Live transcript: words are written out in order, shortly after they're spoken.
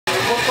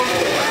The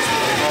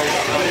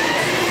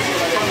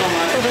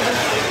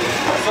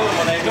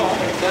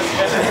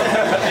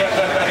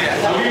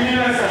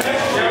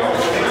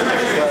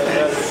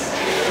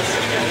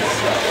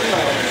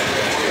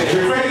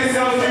crazy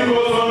sales still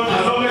goes on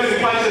as long as the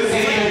patches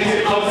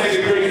anything outside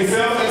the crazy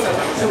sales.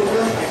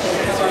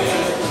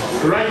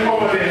 Right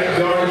over there,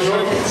 the orange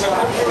one.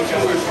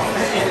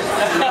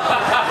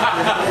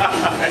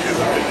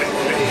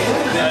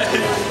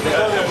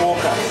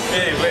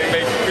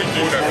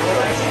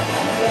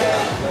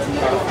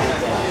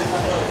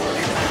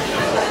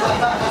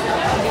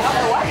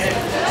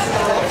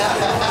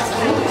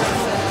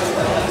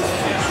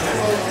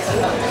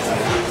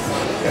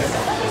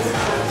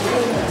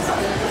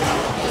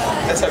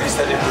 That's how you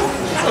study book.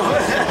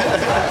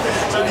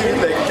 So give me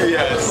like 2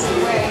 years.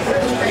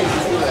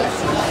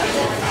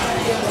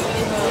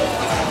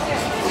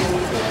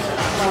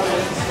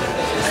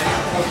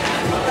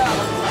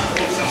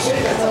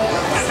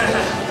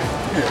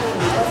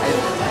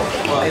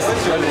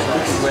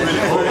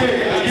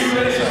 Okay, are you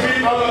ready to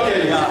speak?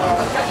 Okay.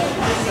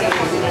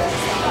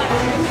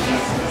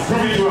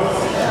 Prove it to us.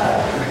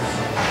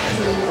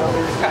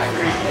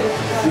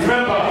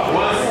 Remember,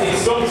 once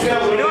it's don't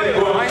tell when they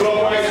go on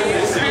clockwise,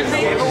 see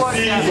what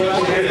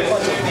you get.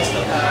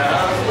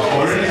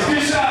 Orange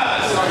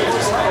t-shirts.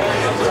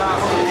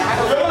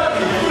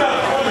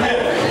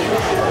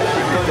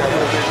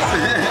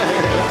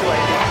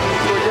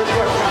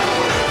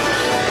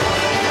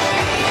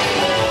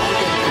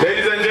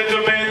 Ladies and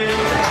gentlemen,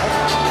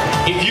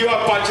 if you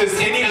have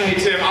purchased any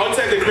item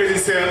outside the crazy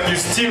sale, you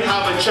still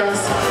have a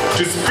chance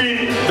to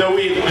spin the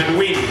wheel and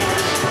win.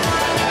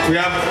 We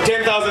have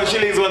 10,000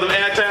 shillings worth of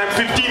airtime,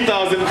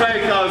 15,000,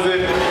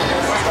 5,000,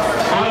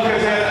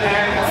 Alcatel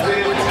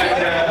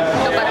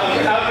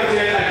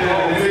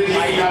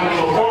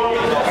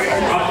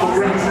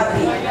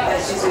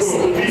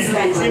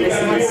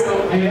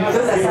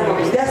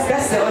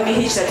That's the only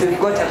hitch that we've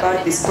got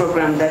about this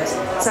program, that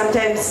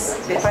sometimes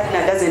the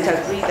partner doesn't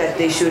agree that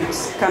they should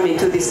come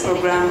into this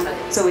program,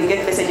 so we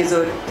get messages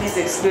of please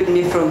exclude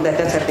me from the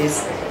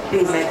database,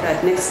 things like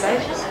that. Next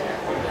slide.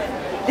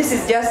 This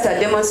is just a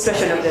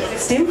demonstration of the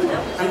system.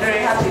 I'm very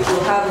happy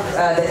to have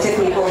the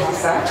technical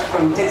officer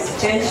from Text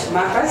Change,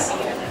 Marcus.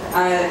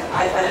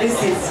 At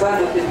least he's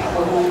one of the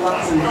people who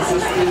works in the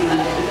system.